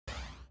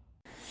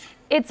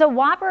It's a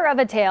whopper of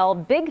a tale.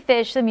 Big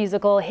Fish, the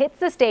musical, hits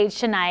the stage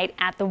tonight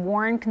at the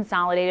Warren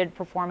Consolidated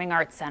Performing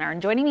Arts Center.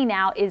 And joining me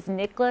now is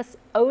Nicholas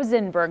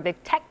Ozenberg, the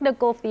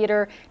technical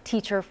theater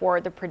teacher for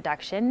the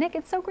production. Nick,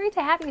 it's so great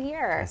to have you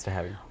here. Nice to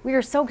have you. We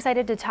are so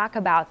excited to talk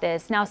about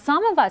this. Now,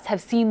 some of us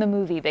have seen the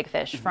movie Big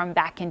Fish from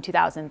back in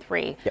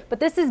 2003, but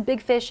this is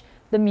Big Fish,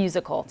 the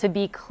musical, to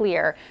be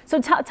clear.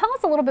 So tell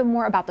us a little bit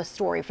more about the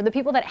story. For the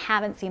people that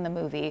haven't seen the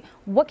movie,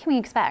 what can we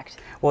expect?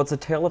 Well, it's a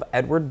tale of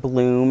Edward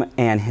Bloom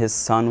and his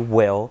son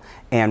Will,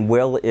 and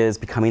Will is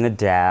becoming a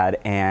dad,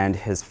 and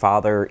his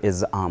father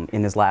is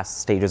in his last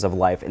stages of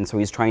life, and so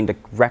he's trying to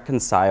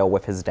reconcile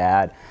with his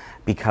dad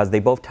because they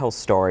both tell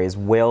stories.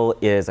 Will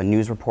is a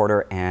news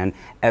reporter, and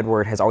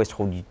Edward has always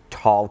told you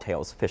tall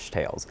tales, fish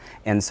tales,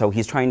 and so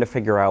he's trying to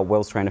figure out,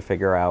 Will's trying to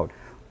figure out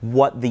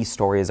what these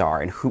stories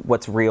are and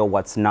what's real,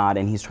 what's not,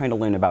 and he's trying to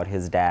learn about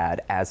his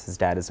dad as his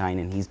dad is dying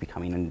and he's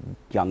becoming a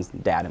young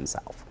dad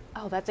himself.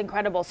 Oh, that's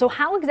incredible. So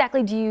how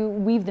exactly do you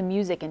weave the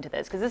music into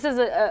this? Because this is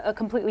a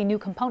completely new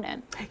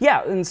component.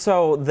 Yeah, and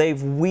so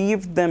they've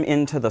weaved them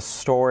into the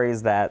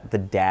stories that the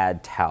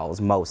dad tells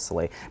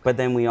mostly, but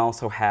then we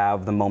also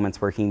have the moments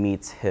where he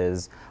meets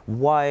his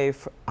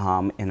wife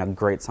in a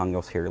great song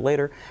you'll hear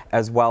later,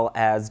 as well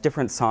as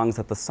different songs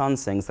that the son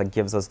sings that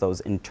gives us those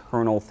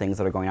internal things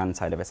that are going on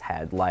inside of his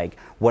head, like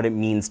what it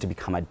means to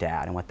become a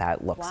dad and what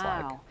that looks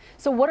like.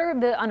 So what are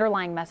the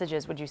underlying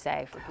messages, would you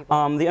say, for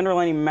people? The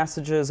underlying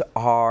messages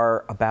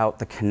are about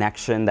the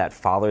connection that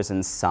fathers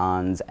and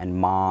sons and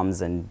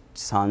moms and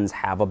sons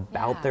have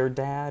about their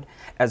dad,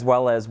 as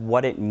well as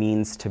what it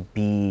means to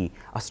be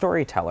a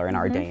storyteller in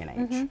our day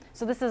and age.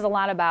 So this is a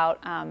lot about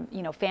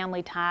you know,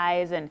 family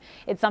ties, and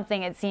it's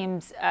something it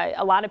seems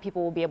a lot of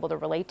people will be able to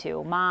relate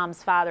to.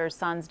 Moms, fathers,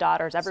 sons,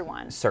 daughters,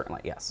 everyone.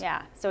 Certainly, yes.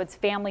 Yeah, so it's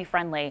family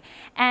friendly.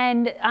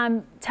 And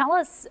tell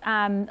us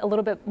a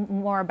little bit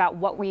more about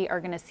what we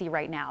are going to see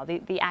right now,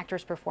 the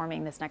actors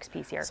performing this next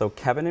piece here. So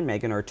Kevin and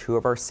Megan are two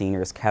of our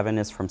seniors. Kevin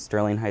is from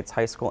Sterling Heights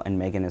High School and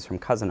Megan is from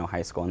Cousino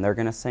High School, and they're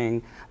going to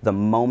sing the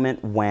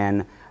moment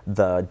when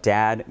the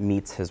dad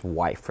meets his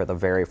wife for the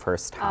very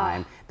first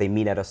time. They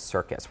meet at a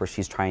circus where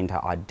she's trying to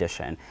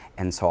audition,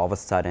 and so all of a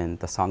sudden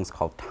the song's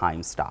called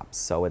Time Stops.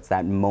 So it's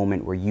that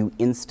moment where you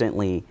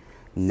instantly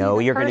know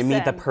you're going to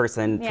meet the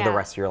person for the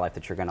rest of your life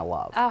that you're going to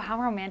love. Oh, how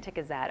romantic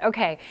is that?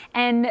 Okay,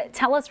 and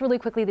tell us really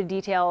quickly the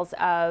details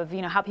of,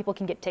 you know, how people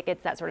can get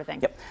tickets, that sort of thing.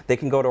 Yep, they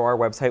can go to our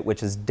website,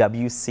 which is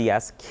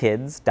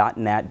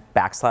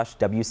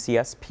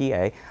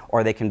wcskids.net/WCSPA,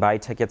 or they can buy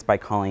tickets by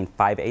calling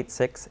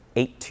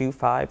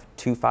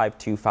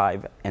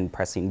 586-825-2525 and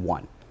pressing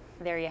 1.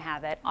 There you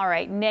have it. All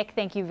right, Nick,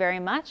 thank you very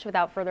much.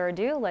 Without further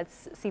ado,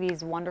 let's see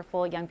these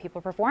wonderful young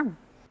people perform.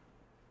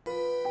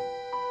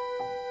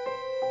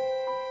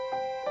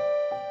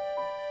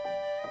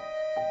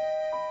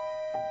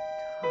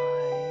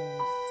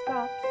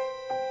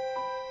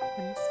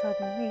 When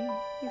suddenly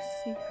you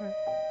see her,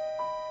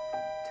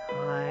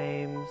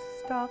 time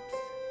stops,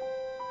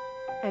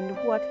 and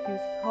what you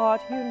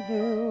thought you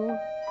knew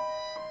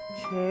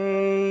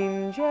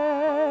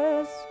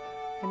changes,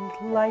 and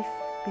life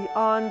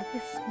beyond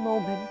this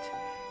moment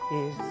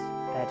is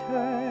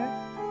better,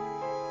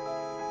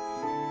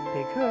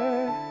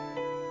 bigger.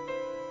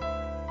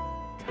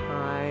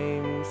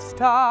 Time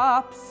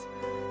stops,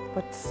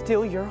 but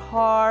still your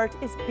heart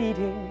is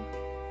beating.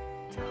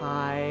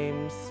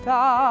 Time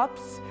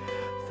stops,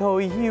 though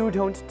you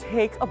don't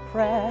take a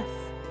breath.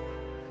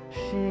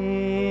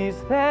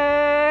 She's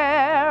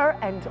there,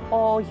 and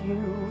all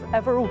you've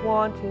ever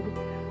wanted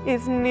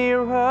is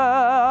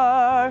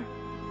nearer,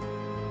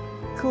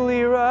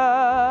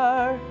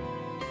 clearer.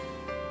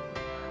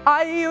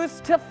 I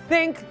used to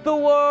think the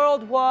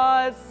world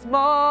was small.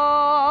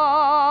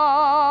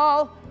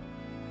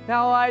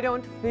 Now I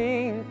don't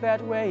think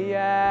that way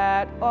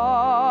at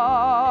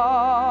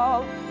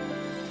all.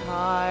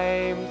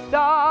 Time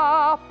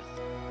stops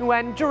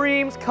when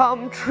dreams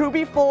come true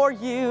before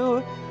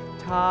you.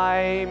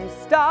 Time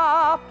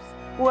stops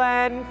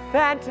when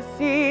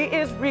fantasy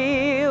is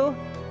real.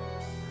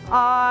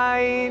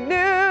 I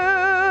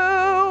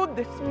knew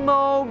this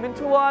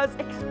moment was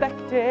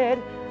expected,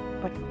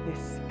 but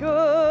this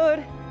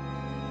good,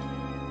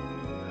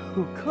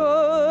 who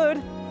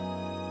could?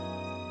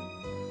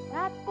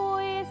 That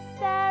boy is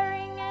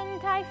staring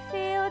and I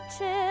feel a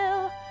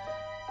chill.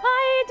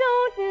 I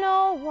don't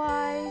know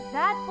why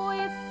that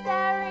boy is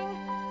staring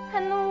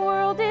and the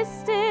world is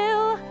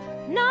still,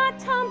 not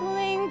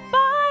tumbling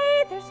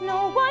by. There's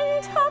no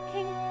one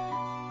talking,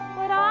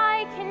 but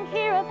I can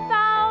hear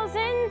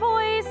 1,000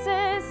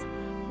 voices.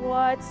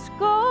 What's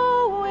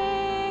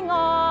going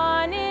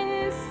on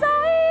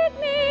inside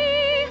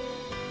me?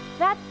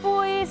 That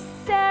boy is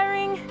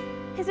staring.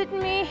 Is it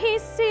me he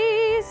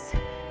sees?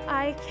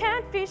 I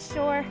can't be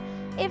sure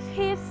if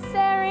he's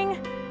staring.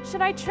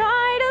 Should I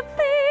try to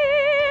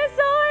please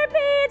or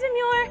be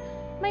demure?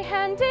 My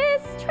hand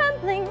is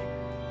trembling,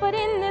 but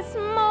in this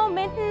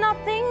moment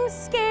nothing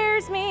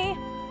scares me.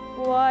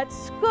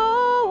 What's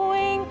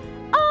going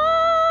on?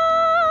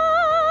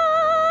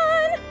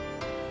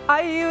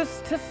 I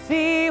used to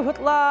see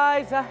what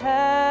lies ahead.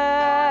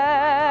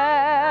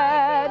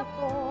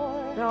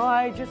 Now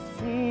I just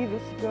see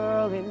this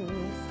girl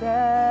instead.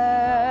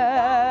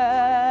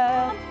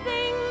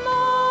 Something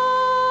more.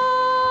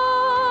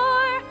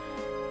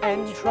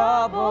 And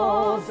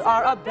troubles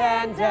are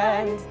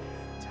abandoned.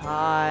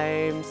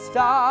 Time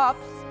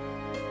stops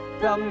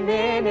the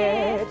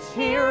minute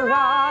he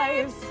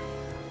arrives.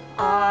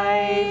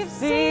 I've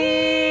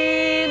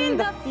seen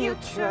the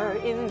future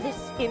in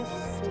this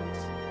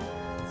instant.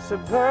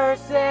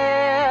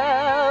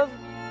 Subversive,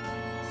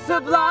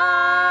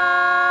 sublime.